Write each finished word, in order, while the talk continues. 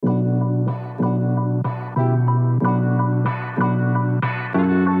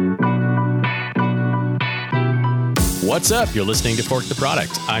What's up? You're listening to Fork the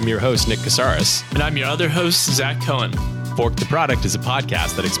Product. I'm your host, Nick Casares. And I'm your other host, Zach Cohen. Fork the Product is a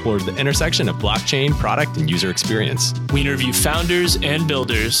podcast that explores the intersection of blockchain, product, and user experience. We interview founders and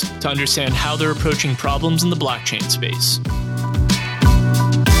builders to understand how they're approaching problems in the blockchain space.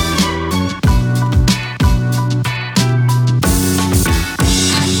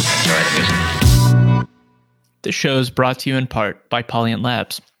 This show is brought to you in part by Polyant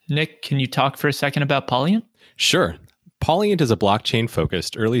Labs. Nick, can you talk for a second about Polyant? Sure. Polyant is a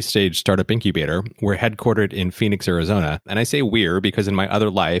blockchain-focused early-stage startup incubator. We're headquartered in Phoenix, Arizona. And I say we're because in my other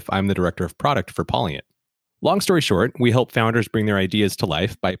life, I'm the director of product for Polyant. Long story short, we help founders bring their ideas to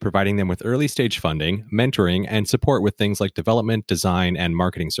life by providing them with early-stage funding, mentoring, and support with things like development, design, and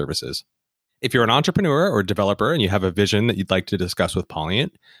marketing services. If you're an entrepreneur or developer and you have a vision that you'd like to discuss with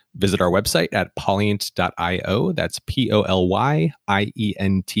Polyant, visit our website at polyant.io. That's POLYIENT.io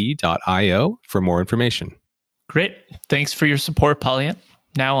for more information. Great. Thanks for your support, Polyant.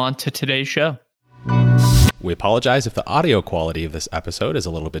 Now on to today's show. We apologize if the audio quality of this episode is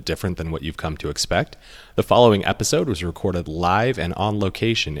a little bit different than what you've come to expect. The following episode was recorded live and on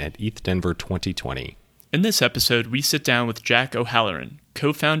location at ETH Denver 2020. In this episode, we sit down with Jack O'Halloran,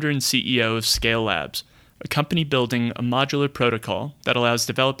 co-founder and CEO of Scale Labs, a company building a modular protocol that allows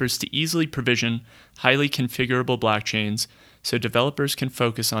developers to easily provision highly configurable blockchains so developers can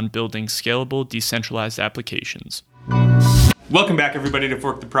focus on building scalable, decentralized applications. Welcome back, everybody, to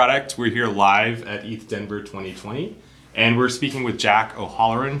Fork the Product. We're here live at ETH Denver 2020, and we're speaking with Jack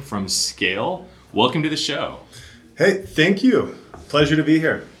O'Halloran from Scale. Welcome to the show. Hey, thank you. Pleasure to be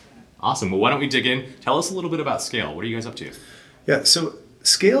here. Awesome. Well, why don't we dig in? Tell us a little bit about Scale. What are you guys up to? Yeah, so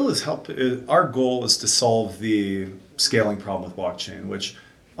Scale is our goal is to solve the scaling problem with blockchain, which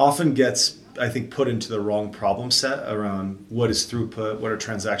often gets, I think, put into the wrong problem set around what is throughput, what are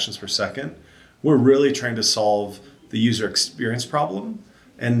transactions per second. We're really trying to solve the user experience problem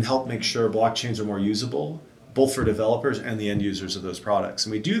and help make sure blockchains are more usable, both for developers and the end users of those products.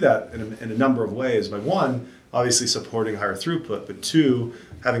 And we do that in a number of ways. By one, obviously supporting higher throughput, but two,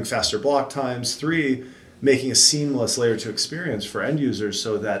 having faster block times, three, making a seamless layer 2 experience for end users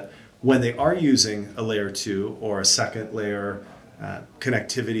so that when they are using a layer 2 or a second layer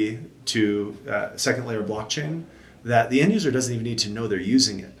connectivity to second layer blockchain, that the end user doesn't even need to know they're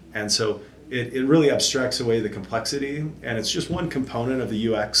using it. And so it really abstracts away the complexity, and it's just one component of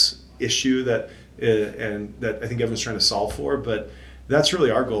the UX issue that I think everyone's trying to solve for. But that's really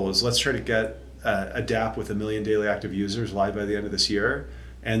our goal, is let's try to get a dApp with 1 million daily active users live by the end of this year,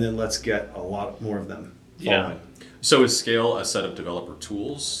 and then let's get a lot more of them following. Yeah. So is Scale a set of developer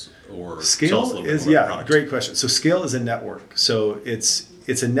tools? Or Scale is, great question. So Scale is a network. So it's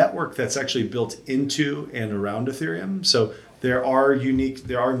a network that's actually built into and around Ethereum. So there are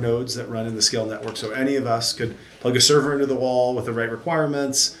nodes that run in the Scale network. So any of us could plug a server into the wall with the right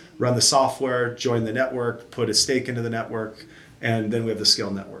requirements, run the software, join the network, put a stake into the network, and then we have the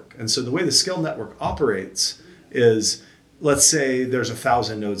Scale network. And so the way the Scale network operates is, let's say there's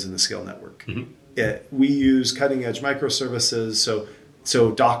 1,000 nodes in the Scale network. Mm-hmm. We use cutting edge microservices.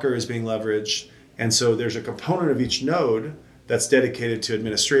 So Docker is being leveraged. And so there's a component of each node that's dedicated to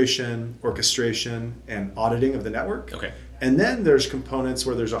administration, orchestration, and auditing of the network. Okay. And then there's components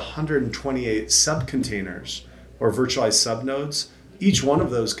where there's 128 subcontainers or virtualized subnodes. Each one of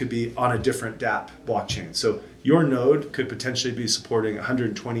those could be on a different dApp blockchain. So your node could potentially be supporting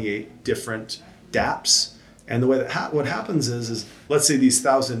 128 different dApps. And the way that what happens is let's say these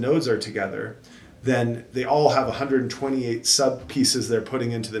 1,000 nodes are together, then they all have 128 sub pieces they're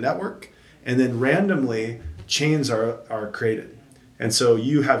putting into the network, and then randomly chains are created. And so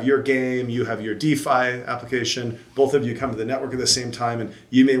you have your game, you have your DeFi application, both of you come to the network at the same time, and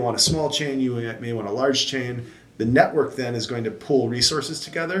you may want a small chain, you may want a large chain. The network then is going to pull resources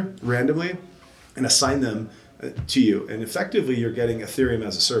together randomly and assign them to you. And effectively, you're getting Ethereum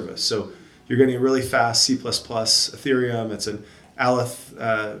as a service. So you're getting a really fast C++ Ethereum. It's an Aleph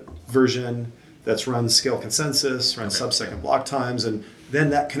version that's run scale consensus, run sub-second block times, and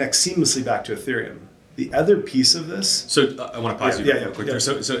then that connects seamlessly back to Ethereum. The other piece of this... So I want to pause you real quick there.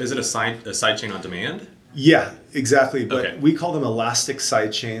 So is it a sidechain on demand? Yeah, exactly. But we call them elastic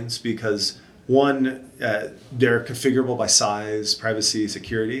sidechains because one, they're configurable by size, privacy,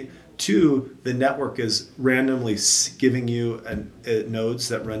 security. Two, the network is randomly giving you nodes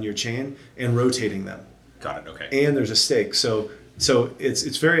that run your chain and rotating them. Got it, okay. And there's a stake. So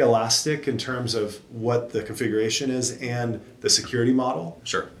it's very elastic in terms of what the configuration is and the security model.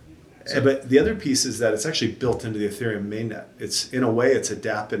 Sure. But the other piece is that it's actually built into the Ethereum mainnet. It's, in a way, it's a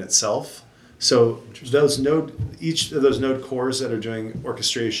dApp in itself. So each of those node cores that are doing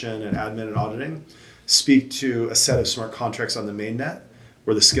orchestration and admin and auditing speak to a set of smart contracts on the mainnet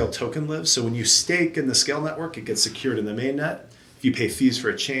where the Scale token lives. So when you stake in the Scale network, it gets secured in the mainnet. If you pay fees for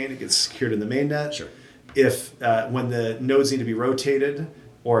a chain, it gets secured in the mainnet. Sure. If when the nodes need to be rotated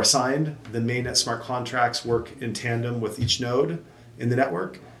or assigned, the mainnet smart contracts work in tandem with each node in the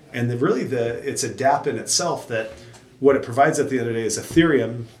network. And it's a dApp in itself that what it provides at the end of the day is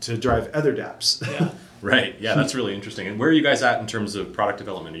Ethereum to drive other dApps. Yeah. Right. Yeah, that's really interesting. And where are you guys at in terms of product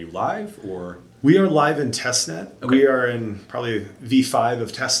development? Are you live or? We are live in testnet. Okay. We are in probably V5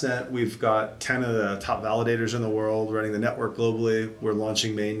 of testnet. We've got 10 of the top validators in the world running the network globally. We're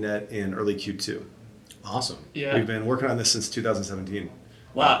launching mainnet in early Q2. Awesome. Yeah. We've been working on this since 2017.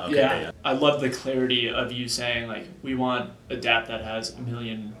 Wow. Okay, yeah. yeah. I love the clarity of you saying like we want a dApp that has 1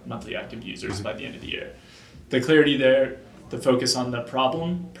 million monthly active users by the end of the year. The clarity there, the focus on the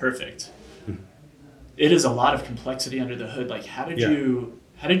problem, perfect. It is a lot of complexity under the hood. Like how did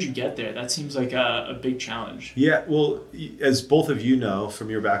you get there? That seems like a big challenge. Yeah, well, as both of you know from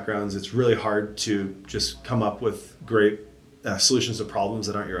your backgrounds, it's really hard to just come up with great solutions to problems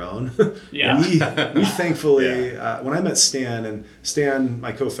that aren't your own. Yeah. we thankfully, when I met Stan, and Stan,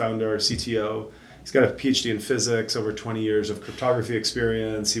 my co-founder, our CTO, he's got a PhD in physics, over 20 years of cryptography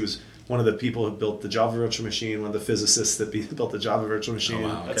experience. He was one of the people who built the Java virtual machine, one of the physicists that built the Java virtual machine. Oh,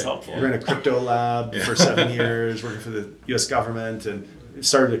 wow. That's helpful. He ran a crypto lab for 7 years, working for the U.S. government, and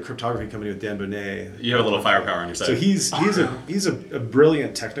started a cryptography company with Dan Bonet. You have a little firepower on your side. So he's a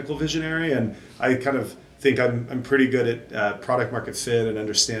brilliant technical visionary, and I kind of think I'm pretty good at product market fit and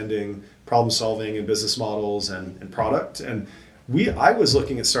understanding problem solving and business models and product. And I was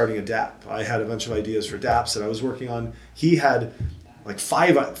looking at starting a dApp. I had a bunch of ideas for dApps that I was working on. He had like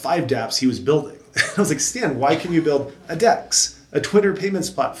five dApps he was building. I was like, Stan, why can you build a DEX, a Twitter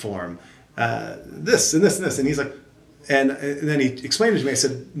payments platform, this and this and this? And he's like, and then he explained it to me. I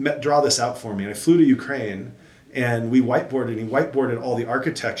said, draw this out for me. And I flew to Ukraine and we whiteboarded, and he whiteboarded all the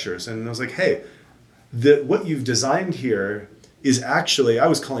architectures. And I was like, hey, what you've designed here is actually, I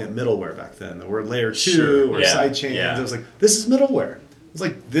was calling it middleware back then. The word layer 2 or side chains. Yeah. I was like, this is middleware. It's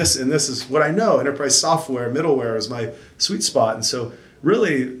like this, and this is what I know. Enterprise software, middleware is my sweet spot. And so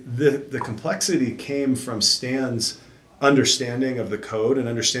really the complexity came from Stan's understanding of the code and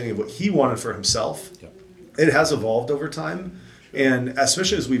understanding of what he wanted for himself. Yep. It has evolved over time. And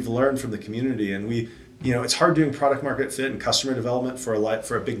especially as we've learned from the community, and it's hard doing product market fit and customer development for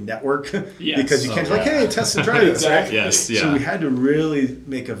a big network because you can't like, hey, test and try this, Exactly. right? Yes, yeah. So we had to really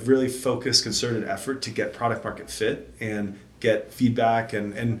make a really focused, concerted effort to get product market fit and get feedback.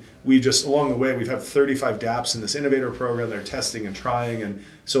 And we just, along the way, we've had 35 dApps in this innovator program that are testing and trying. And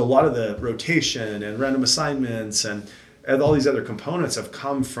so a lot of the rotation and random assignments and all these other components have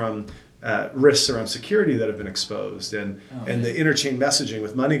come from risks around security that have been exposed. And the interchain messaging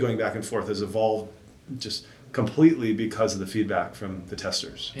with money going back and forth has evolved just completely because of the feedback from the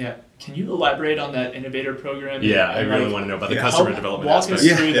testers. Yeah. Can you elaborate on that innovator program? Yeah, I really want to know about the customer development walk aspect.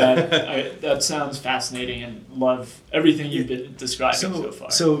 us through that. That sounds fascinating, and love everything you've been describing so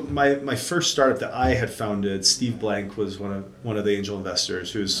far. So my first startup that I had founded, Steve Blank was one of the angel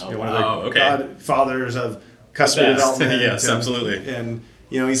investors, who's one of the godfathers of customer development. Yes, absolutely. And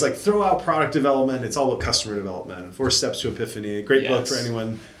he's like, throw out product development. It's all about customer development. 4 Steps to Epiphany. Great book for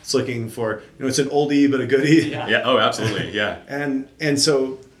anyone that's looking for, it's an oldie but a goodie. Yeah. Oh, absolutely. Yeah. And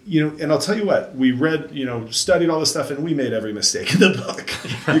so, and I'll tell you what, we read, studied all this stuff, and we made every mistake in the book.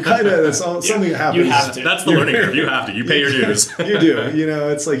 That's something that happens. You have to. That's the learning curve. You have to. You pay your dues. You do.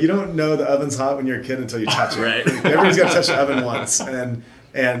 It's like you don't know the oven's hot when you're a kid until you touch it. Right. Everyone's got to touch the oven once, and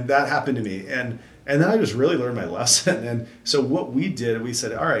that happened to me. And then I just really learned my lesson. And so what we did, we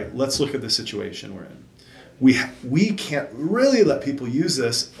said, all right, let's look at the situation we're in. We can't really let people use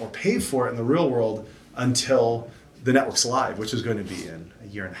this or pay for it in the real world until the network's live, which is going to be in a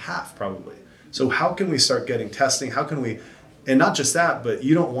year and a half probably. So how can we start getting testing? How can we, and not just that, but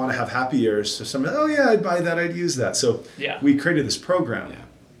you don't want to have happy years. So somebody, oh yeah, I'd buy that, I'd use that. So we created this program. Yeah.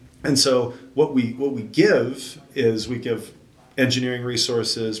 And so what we give is we give engineering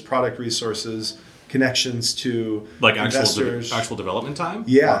resources, product resources, connections to like investors. Actual development time?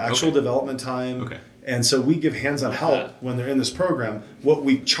 Yeah, actual development time. Okay. And so we give hands-on help when they're in this program. What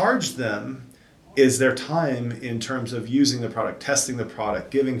we charge them is their time in terms of using the product, testing the product,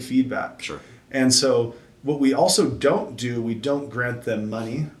 giving feedback. Sure. And so what we also don't do, we don't grant them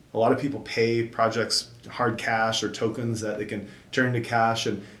money. A lot of people pay projects hard cash or tokens that they can turn into cash,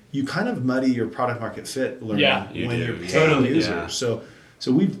 and you kind of muddy your product market fit learning when you're paying users. Yeah.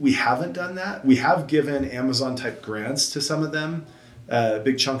 So we haven't done that. We have given Amazon type grants to some of them, a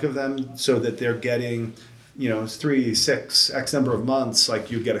big chunk of them, so that they're getting it's 3, 6, X number of months, like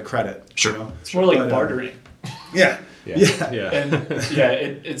you get a credit. Sure. It's more like bartering. Yeah. And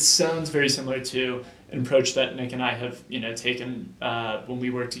it sounds very similar to an approach that Nick and I have, taken when we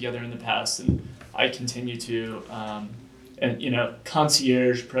worked together in the past, and I continue to,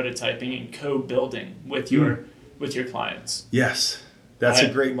 concierge prototyping and co-building with your clients. Yes, that's a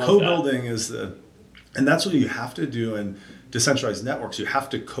great co-building and that's what you have to do in decentralized networks. You have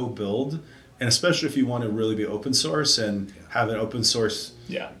to co-build, and especially if you want to really be open source and have an open source,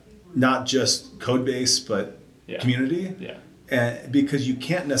 not just code base but community. Yeah. And because you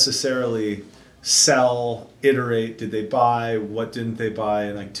can't necessarily sell, iterate, did they buy, what didn't they buy,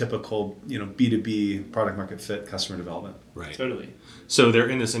 and like typical, B2B product market fit customer development. Right. Totally. So they're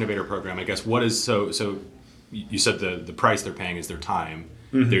in this innovator program. I guess what is so you said the price they're paying is their time.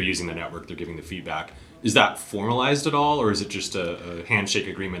 Mm-hmm. They're using the network, they're giving the feedback. Is that formalized at all, or is it just a handshake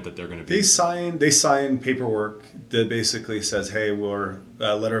agreement that they're going to be? They sign paperwork that basically says, "Hey, we're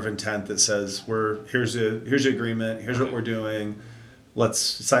a letter of intent that says here's the agreement, here's what we're doing. Let's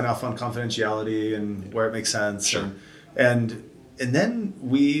sign off on confidentiality and where it makes sense." Sure. And then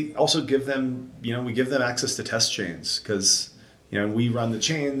we also give them access to test chains, because we run the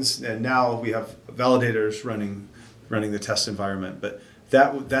chains, and now we have validators running the test environment, but.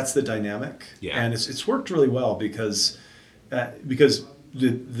 That's the dynamic, and it's worked really well because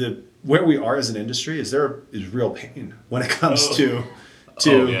the where we are as an industry is real pain when it comes to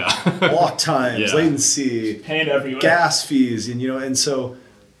block times, latency, pain everywhere, gas fees, and so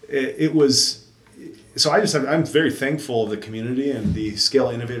it was. So I'm very thankful of the community and the Scale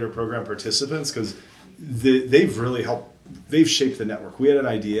Innovator Program participants, because they've really helped. They've shaped the network. We had an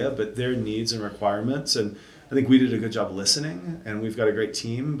idea, but their needs and requirements, and I think we did a good job listening, and we've got a great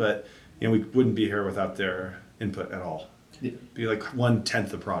team, but we wouldn't be here without their input at all. It'd be like 1/10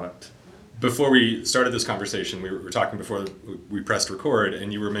 the product. Before we started this conversation, we were talking before we pressed record,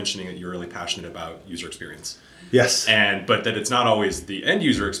 and you were mentioning that you're really passionate about user experience. Yes. But that it's not always the end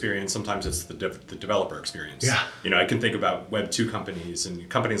user experience. Sometimes it's the developer experience. Yeah. I can think about Web 2 companies and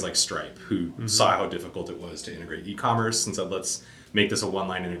companies like Stripe, who saw how difficult it was to integrate e-commerce and said, let's make this a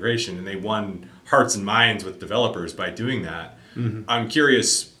one-line integration. And they won hearts and minds with developers by doing that. Mm-hmm. I'm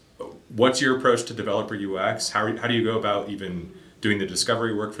curious, what's your approach to developer UX? How do you go about even doing the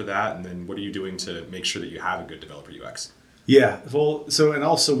discovery work for that? And then what are you doing to make sure that you have a good developer UX? Yeah, well, and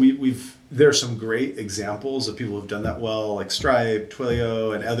also there are some great examples of people who've done that well, like Stripe,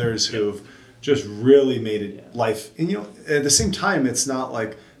 Twilio, and others who've just really made it life. And at the same time, it's not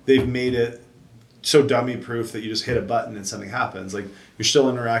like they've made it so dummy proof that you just hit a button and something happens. Like, you're still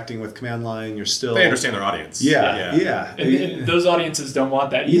interacting with command line. You're still. They understand their audience. Yeah. And those audiences don't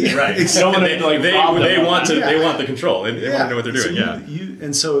want that either. Right. Exactly. They want the control. They want to know what they're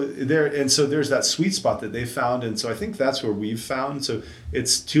doing. So there's that sweet spot that they found, and so I think that's where we've found. So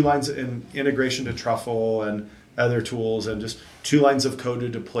it's 2 lines in integration to Truffle and other tools, and just 2 lines of code to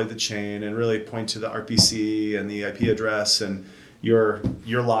deploy the chain and really point to the RPC and the IP address, and you're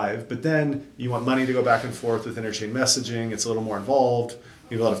live. But then you want money to go back and forth with interchain messaging. It's a little more involved.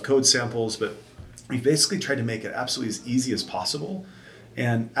 You have a lot of code samples, but we basically tried to make it absolutely as easy as possible.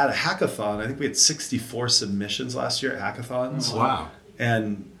 And at a hackathon, I think we had 64 submissions last year at hackathons. Oh, wow.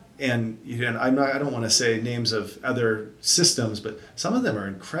 And I don't want to say names of other systems, but some of them are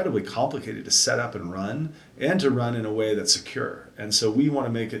incredibly complicated to set up and to run in a way that's secure. And so we want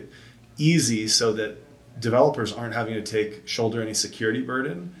to make it easy so that developers aren't having to shoulder any security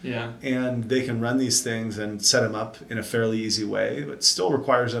burden. Yeah. And they can run these things and set them up in a fairly easy way, but still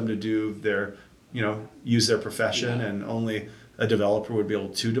requires them to do their, use their profession, and only a developer would be able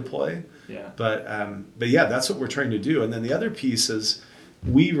to deploy. Yeah. But that's what we're trying to do. And then the other piece is,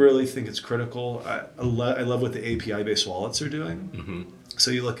 we really think it's critical. I love what the API-based wallets are doing. Mm-hmm.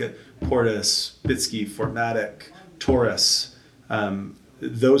 So you look at Portis, Bitski, Fortmatic, Taurus.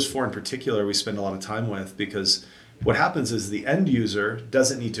 Those 4 in particular we spend a lot of time with, because what happens is the end user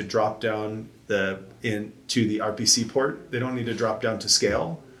doesn't need to drop down into the RPC port. They don't need to drop down to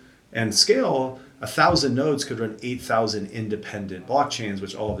Scale. And Scale, 1,000 nodes could run 8,000 independent blockchains,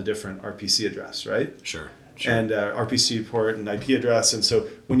 which all have a different RPC address, right? Sure. And RPC port and IP address. And so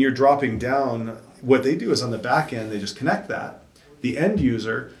when you're dropping down, what they do is on the back end, they just connect that. The end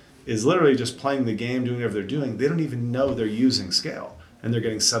user is literally just playing the game, doing whatever they're doing. They don't even know they're using Scale. And they're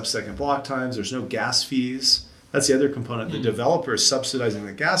getting sub-second block times. There's no gas fees. That's the other component. The developer is subsidizing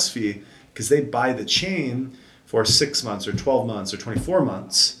the gas fee because they buy the chain for 6 months or 12 months or 24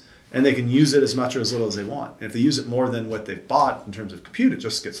 months. and they can use it as much or as little as they want. And if they use it more than what they've bought in terms of compute, it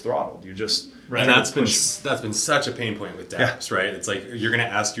just gets throttled. You just and that's been such a pain point with dApps, right? It's like you're going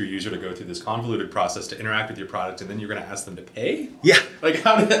to ask your user to go through this convoluted process to interact with your product, and then you're going to ask them to pay. Yeah, like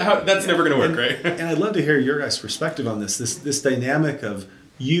how that's never going to work, right? And I'd love to hear your guys' perspective on this dynamic of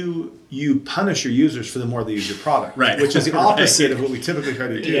you punish your users for the more they use your product, right? Which is the opposite of what we typically try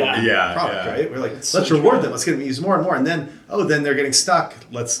to do with product, right? We're like, let's reward them, let's get them to use more and more, and then then they're getting stuck.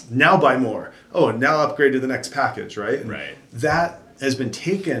 Let's now buy more. And now upgrade to the next package, right? And that has been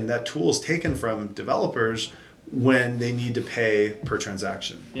taken. That tool is taken from developers when they need to pay per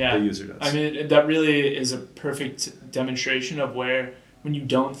transaction. Yeah, the user does. I mean, that really is a perfect demonstration of where when you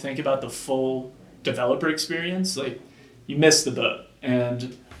don't think about the full developer experience, like you miss the boat.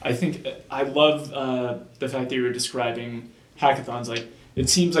 And I think I love the fact that you were describing hackathons. Like, it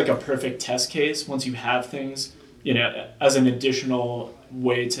seems like a perfect test case once you have things, as an additional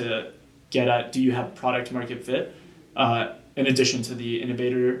way to get at, do you have product market fit? In addition to the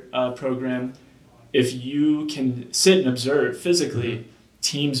innovator program, if you can sit and observe physically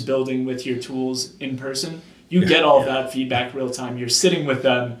teams building with your tools in person, you get all that feedback real time. You're sitting with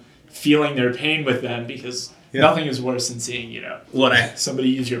them, feeling their pain with them, because nothing is worse than seeing, somebody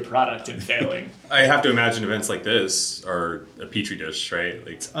use your product and failing. I have to imagine events like this are a petri dish, right?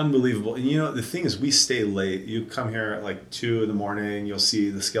 Like, it's unbelievable. And the thing is, we stay late. You come here at like 2 a.m, you'll see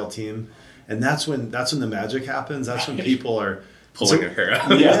the Scale team, and that's when the magic happens. That's when people are pulling their hair out.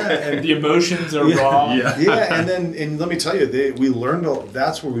 And the emotions are raw. And let me tell you,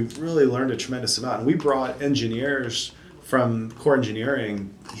 that's where we really learned a tremendous amount. And we brought engineers from core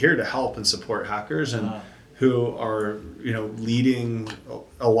engineering here to help and support hackers, and who are leading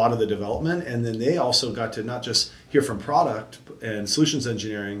a lot of the development. And then they also got to not just hear from product and solutions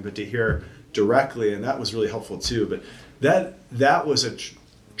engineering, but to hear directly, and that was really helpful too. But that was a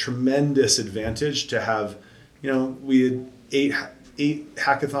tremendous advantage to have. We had eight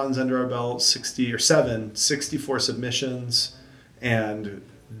hackathons under our belt, 64 submissions, and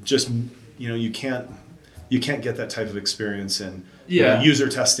just you can't get that type of experience in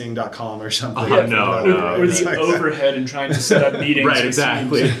usertesting.com or something. Or the overhead and trying to set up meetings. Right,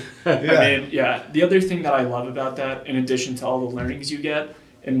 exactly. The other thing that I love about that, in addition to all the learnings you get,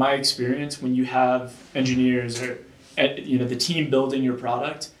 in my experience, when you have engineers or the team building your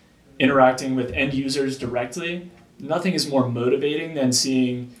product, interacting with end users directly, nothing is more motivating than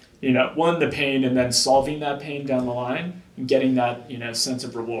seeing, the pain and then solving that pain down the line and getting that, sense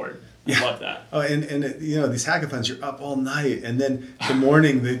of reward. I love that. Oh, and these hackathons, you're up all night, and then the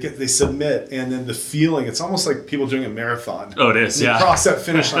morning they submit, and then the feeling, it's almost like people doing a marathon. Oh, it is. You cross that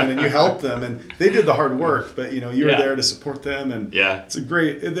finish line and you help them, and they did the hard work, but you were there to support them, and it's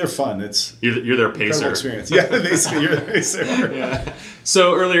they're fun. It's you're their pacer. Experience. Yeah, basically you're the pacer.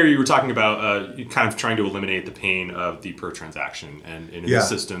 So earlier you were talking about kind of trying to eliminate the pain of the per transaction, and in the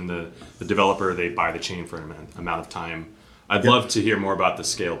system, the developer, they buy the chain for an amount of time. I'd love to hear more about the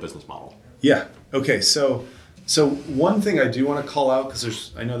Scale business model. Yeah. Okay. So one thing I do want to call out,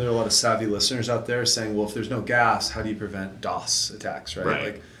 because I know there are a lot of savvy listeners out there saying, well, if there's no gas, how do you prevent DOS attacks,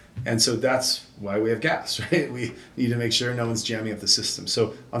 right? And so that's why we have gas, right? We need to make sure no one's jamming up the system.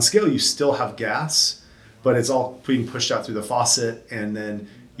 So on Scale, you still have gas, but it's all being pushed out through the faucet, and then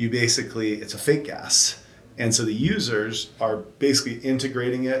it's a fake gas. And so the users are basically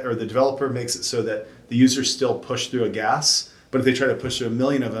integrating it, or the developer makes it so that the users still push through a gas, but if they try to push through 1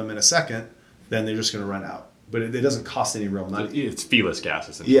 million of them in a second, then they're just going to run out. But it doesn't cost any real money. It's feeless gas,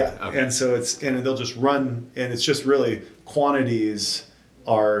 essentially. Yeah, okay. And so they'll just run, and it's just really quantities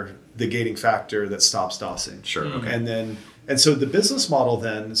are the gating factor that stops DOSing. Sure. Okay. And so the business model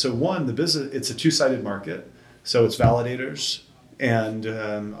then, it's a two-sided market. So it's validators, and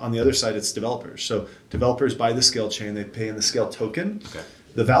on the other side, it's developers. So developers buy the Scale chain, they pay in the Scale token. Okay.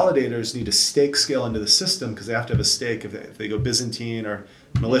 The validators need to stake Scale into the system, because they have to have a stake. If they go Byzantine or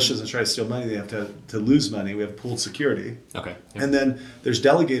malicious and try to steal money, they have to lose money. We have pooled security. Okay. Yep. And then there's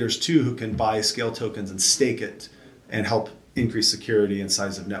delegators too, who can buy Scale tokens and stake it and help increase security and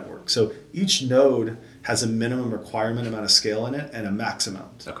size of network. So each node has a minimum requirement amount of Scale in it and a max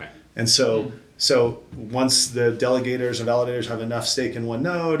amount. Okay. And so once the delegators and validators have enough stake in one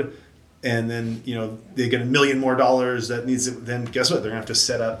node, and then they get $1 million more that needs it, then guess what? They're gonna have to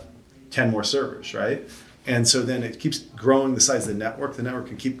set up 10 more servers, right? And so then it keeps growing the size of the network. The network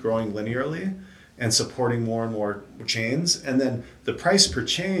can keep growing linearly and supporting more and more chains. And then the price per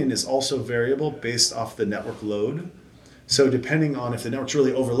chain is also variable based off the network load. So depending on if the network's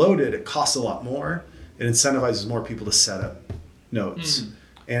really overloaded, it costs a lot more. It incentivizes more people to set up nodes.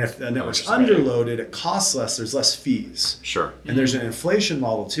 And if the network's Right. underloaded, it costs less, there's less fees. Sure. And there's an inflation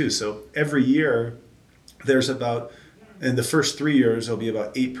model too. So every year there's about, in the first 3 years, there'll be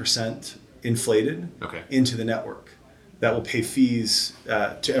about 8% inflated Okay. into the network that will pay fees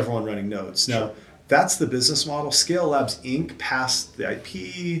to everyone running nodes. Now, Sure. that's the business model. Scale Labs Inc. passed the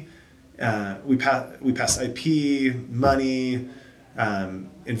IP. We passed IP, money,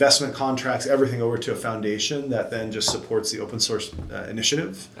 investment contracts, everything over to a foundation that then just supports the open source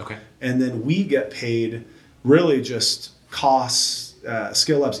initiative. Okay. And then we get paid really just costs.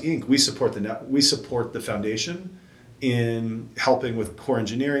 Scale Labs Inc. We support the foundation in helping with core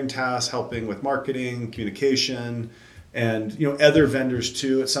engineering tasks, helping with marketing, communication, and other vendors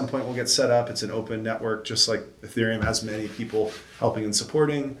too. At some point, will get set up. It's an open network, just like Ethereum has many people helping and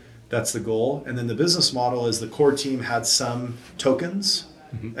supporting. That's the goal. And then the business model is the core team had some tokens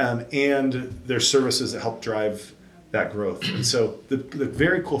and there's services that help drive that growth. And so the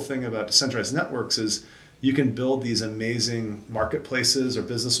very cool thing about decentralized networks is you can build these amazing marketplaces or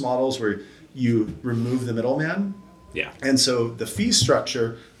business models where you remove the middleman. Yeah. And so the fee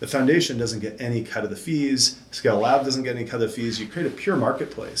structure, the foundation doesn't get any cut of the fees. Scale Lab doesn't get any cut of the fees. You create a pure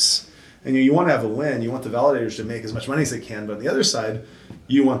marketplace. And you want to have a win. You want the validators to make as much money as they can. But on the other side,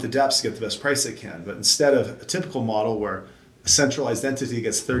 you want the dApps to get the best price they can. But instead of a typical model where a centralized entity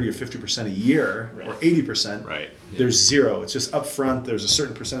gets 30 or 50% a year or 80%, Right. there's zero. It's just upfront. There's a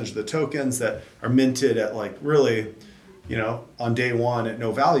certain percentage of the tokens that are minted at really, on day one at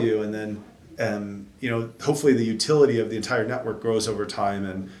no value. And then, hopefully the utility of the entire network grows over time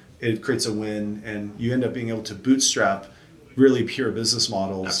and it creates a win. And you end up being able to bootstrap really pure business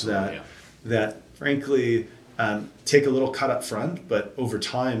models Absolutely, that frankly take a little cut up front, but over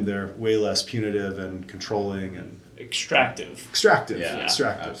time they're way less punitive and controlling and Extractive. extractive. Yeah.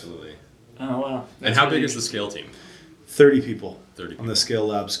 Extractive. Oh, wow. And That's how really big is the interesting. Scale team? 30 people 30 on the Scale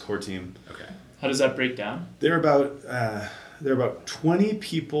Labs core team. Okay. How does that break down? They're about 20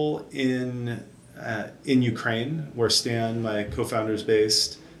 people in Ukraine, where Stan, my co-founder, is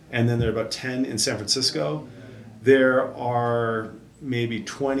based, and then there are about 10 in San Francisco. There are maybe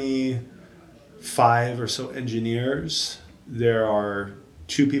 25 or so engineers. There are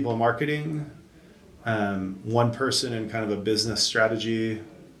 2 people in marketing, 1 person in kind of a business strategy,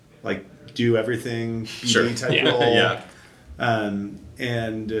 like do everything, Sure. BD type Yeah. role. Yeah.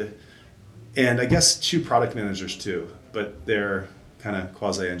 And I guess 2 product managers too, but they're kind of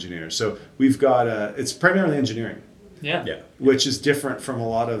quasi engineers. So we've got it's primarily engineering, Yeah. Yeah. which is different from a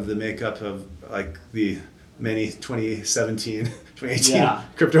lot of the makeup of like the many 2017, 2018 Yeah.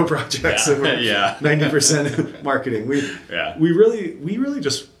 crypto projects that were Yeah. 90% marketing. We really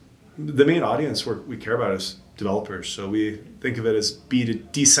just, the main audience we care about is developers. So we think of it as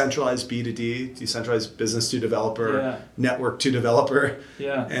decentralized B2D, decentralized business to developer, Yeah. network to developer.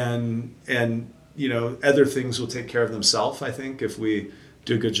 Yeah. And other things will take care of themselves, I think, if we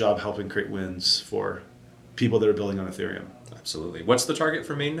do a good job helping create wins for people that are building on Ethereum. Absolutely. What's the target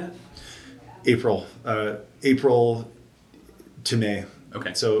for mainnet? April to May.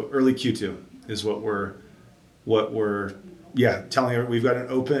 Okay. So early Q2 is what we're telling you. We've got an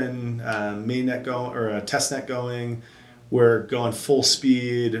open mainnet going, or a testnet going. We're going full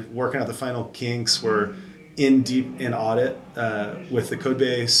speed, working out the final kinks. We're deep in audit with the code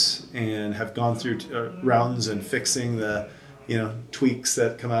base and have gone through rounds and fixing the tweaks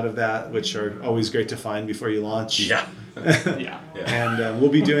that come out of that, which are always great to find before you launch. Yeah. Yeah. And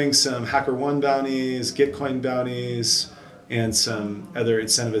we'll be doing some HackerOne bounties, Gitcoin bounties, and some other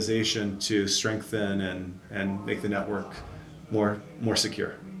incentivization to strengthen and make the network more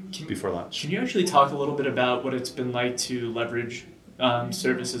secure before launch. Can you actually talk a little bit about what it's been like to leverage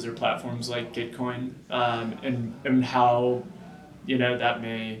services or platforms like Gitcoin and how that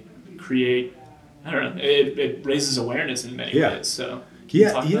may create, I don't know, it raises awareness in many ways. So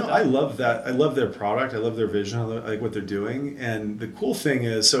I love that. I love their product. I love their vision. I like what they're doing. And the cool thing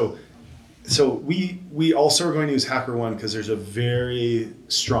is, so we also are going to use HackerOne because there's a very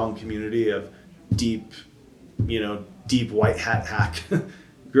strong community of deep white hat hack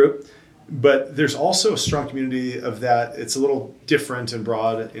group. But there's also a strong community of that. It's a little different and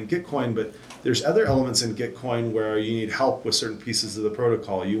broad in Gitcoin, but there's other elements in Gitcoin where you need help with certain pieces of the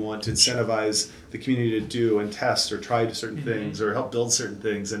protocol. You want to incentivize the community to do and test or try certain things or help build certain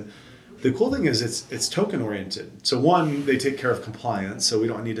things. And the cool thing is it's token oriented. So one, they take care of compliance. So we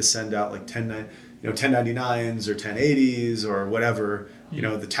don't need to send out like 1099s or 1080s or whatever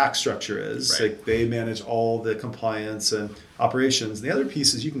the tax structure is. Right. Like they manage all the compliance and operations. And the other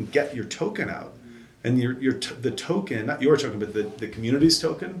piece is you can get your token out, and the token, not your token, but the community's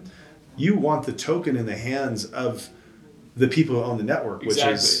token. You want the token in the hands of the people who own the network, which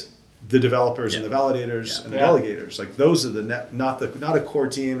is the developers and the validators and the delegators. Like those are not a core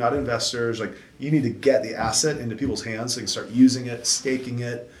team, not investors. Like you need to get the asset into people's hands so they can start using it, staking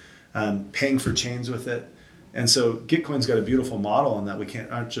it, paying for chains with it. And so Gitcoin's got a beautiful model in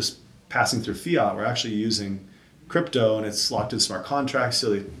that aren't just passing through fiat. We're actually using crypto, and it's locked in smart contracts so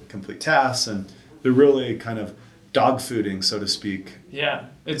they complete tasks, and they're really kind of dog fooding, so to speak. Yeah,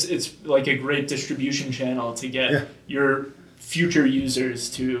 it's like a great distribution channel to get your future users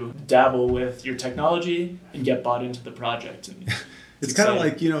to dabble with your technology and get bought into the project. And it's kind of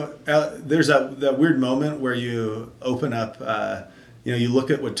like, there's that weird moment where you open up, you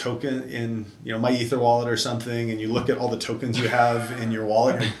look at what token in, my Ether wallet or something, and you look at all the tokens you have in your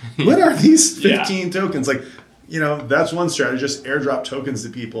wallet. And what are these 15 tokens? Like, that's one strategy, just airdrop tokens to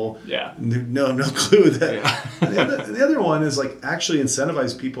people. Yeah. No clue that. Yeah. The other one is like actually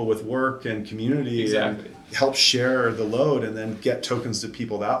incentivize people with work and community and help share the load and then get tokens to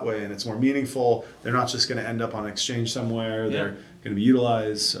people that way. And it's more meaningful. They're not just going to end up on an exchange somewhere. Yeah. They're going to be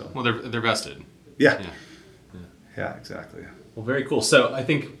utilized. So. Well, they're vested. Yeah, exactly. Well, very cool. So I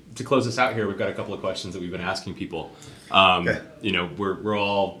think to close this out here, we've got a couple of questions that we've been asking people. We're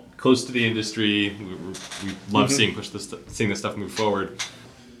all close to the industry. We love seeing this stuff move forward.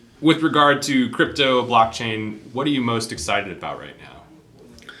 With regard to crypto, blockchain, what are you most excited about right now?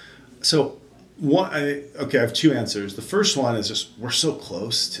 So, I have two answers. The first one is just we're so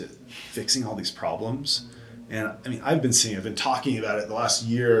close to fixing all these problems. And I mean, I've been talking about it the last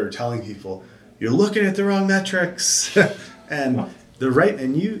year, telling people, you're looking at the wrong metrics. And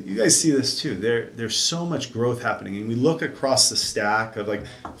and you guys see this too. There's so much growth happening, and we look across the stack of like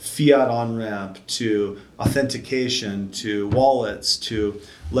fiat on-ramp to authentication to wallets to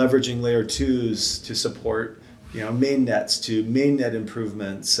leveraging layer 2s to support mainnets to mainnet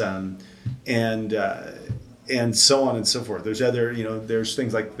improvements and so on and so forth. There's there's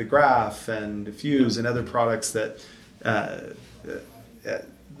things like the Graph and Fuse and other products that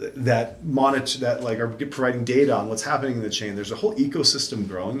monitor that are providing data on what's happening in the chain. There's a whole ecosystem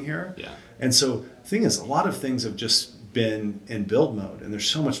growing here. Yeah. And so the thing is, a lot of things have just been in build mode, and there's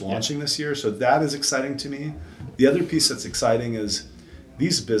so much launching this year. So that is exciting to me. The other piece that's exciting is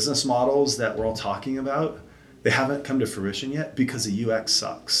these business models that we're all talking about, they haven't come to fruition yet because the UX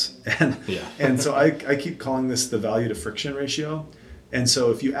sucks. And so I keep calling this the value to friction ratio. And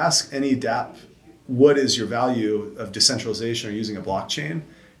so if you ask any DApp, what is your value of decentralization or using a blockchain?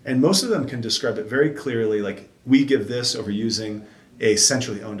 And most of them can describe it very clearly, like we give this over using a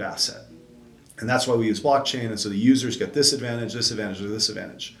centrally owned asset. And that's why we use blockchain. And so the users get this advantage, or this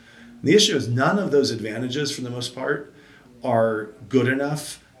advantage. And the issue is none of those advantages, for the most part, are good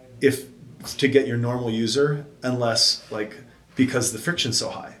enough to get your normal user unless because the friction's so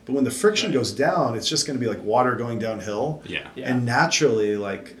high. But when the friction goes down, it's just going to be like water going downhill. Yeah. And naturally,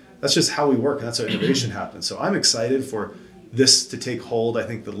 that's just how we work, and that's how innovation happens. So I'm excited for this to take hold. I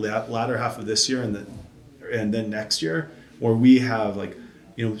think the latter half of this year and then next year, where we have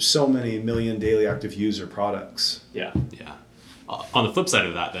so many million daily active user products. Yeah. On the flip side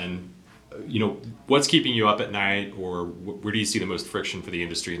of that, then, what's keeping you up at night, or where do you see the most friction for the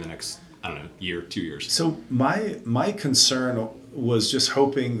industry in the next, year, 2 years? So my concern was just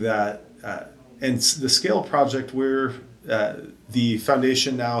hoping that, and the Scale project, the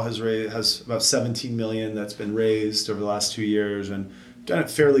foundation now has about 17 million that's been raised over the last 2 years, and done it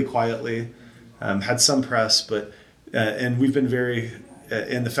fairly quietly. Had some press, but and we've been very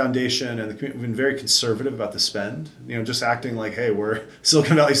in the foundation and the community, we've been very conservative about the spend. Just acting like, hey, we're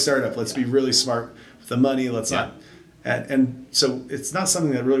Silicon Valley startup. Let's be really smart with the money. Let's not. And so it's not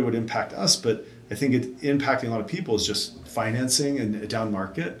something that really would impact us, but I think it impacting a lot of people is just financing and a down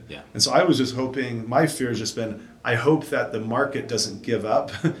market. Yeah. And so I was just hoping, my fear has just been, I hope that the market doesn't give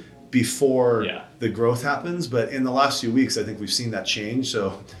up before the growth happens. But in the last few weeks, I think we've seen that change.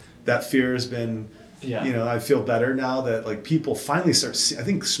 So that fear has been, I feel better now that people finally start I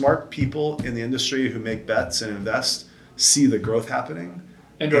think smart people in the industry who make bets and invest see the growth happening.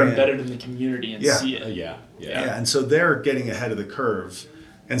 And are embedded in the community and see it. And so they're getting ahead of the curve.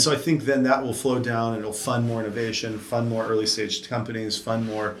 And so I think then that will flow down and it'll fund more innovation, fund more early stage companies, fund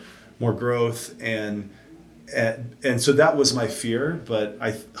more growth. And so that was my fear, but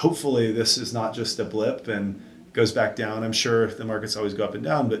hopefully this is not just a blip and goes back down. I'm sure the markets always go up and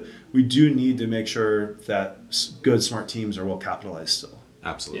down, but we do need to make sure that good, smart teams are well capitalized still.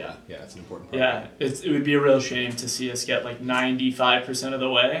 Absolutely. Yeah, it's an important part. Yeah, it would be a real shame to see us get 95% of the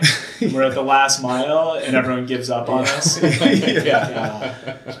way. We're at the last mile and everyone gives up on us. Yeah.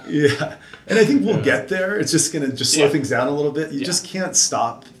 And I think we'll get there. It's just going to slow things down a little bit. You just can't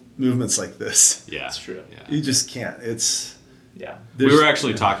stop movements like this. Yeah. That's true. Yeah. You just can't. Yeah. We were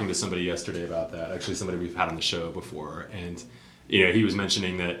actually talking to somebody yesterday about that. Actually, somebody we've had on the show before, and he was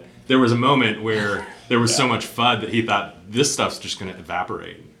mentioning that there was a moment where there was so much FUD that he thought this stuff's just going to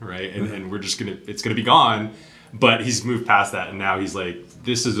evaporate, right? And we're just it's going to be gone. But he's moved past that, and now he's like,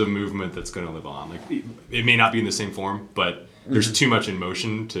 this is a movement that's going to live on. Like, it may not be in the same form, but there's too much in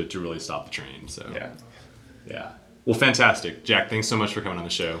motion to really stop the train. So yeah. Well, fantastic. Jack, thanks so much for coming on the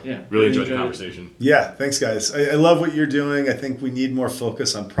show. Yeah, really enjoyed the conversation. Yeah, thanks, guys. I love what you're doing. I think we need more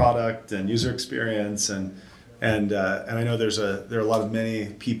focus on product and user experience, and I know there are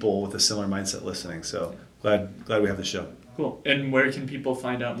many people with a similar mindset listening. So glad we have the show. Cool. And where can people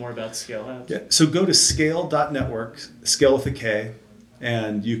find out more about Scale Labs? Yeah, so go to scale.network, scale with a K,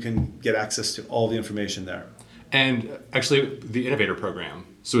 and you can get access to all the information there. And actually, the Innovator Program.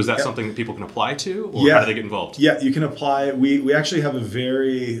 So is that something that people can apply to, or how do they get involved? Yeah, you can apply. We actually have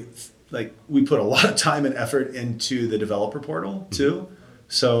we put a lot of time and effort into the developer portal too.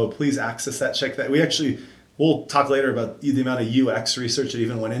 So please access that, check that. We'll talk later about the amount of UX research that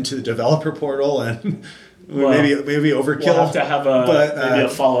even went into the developer portal, and maybe overkill. We'll have to have maybe a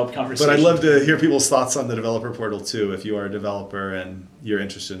follow-up conversation. But I'd love to hear people's thoughts on the developer portal too, if you are a developer and you're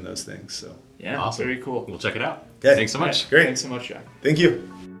interested in those things. So yeah, awesome. Very cool. We'll check it out. Okay. Thanks so much. Right. Great. Thanks so much, Jack. Thank you.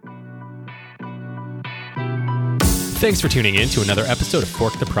 Thanks for tuning in to another episode of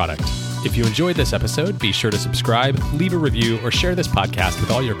Fork the Product. If you enjoyed this episode, be sure to subscribe, leave a review, or share this podcast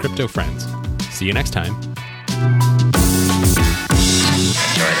with all your crypto friends. See you next time. Enjoy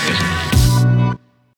the music.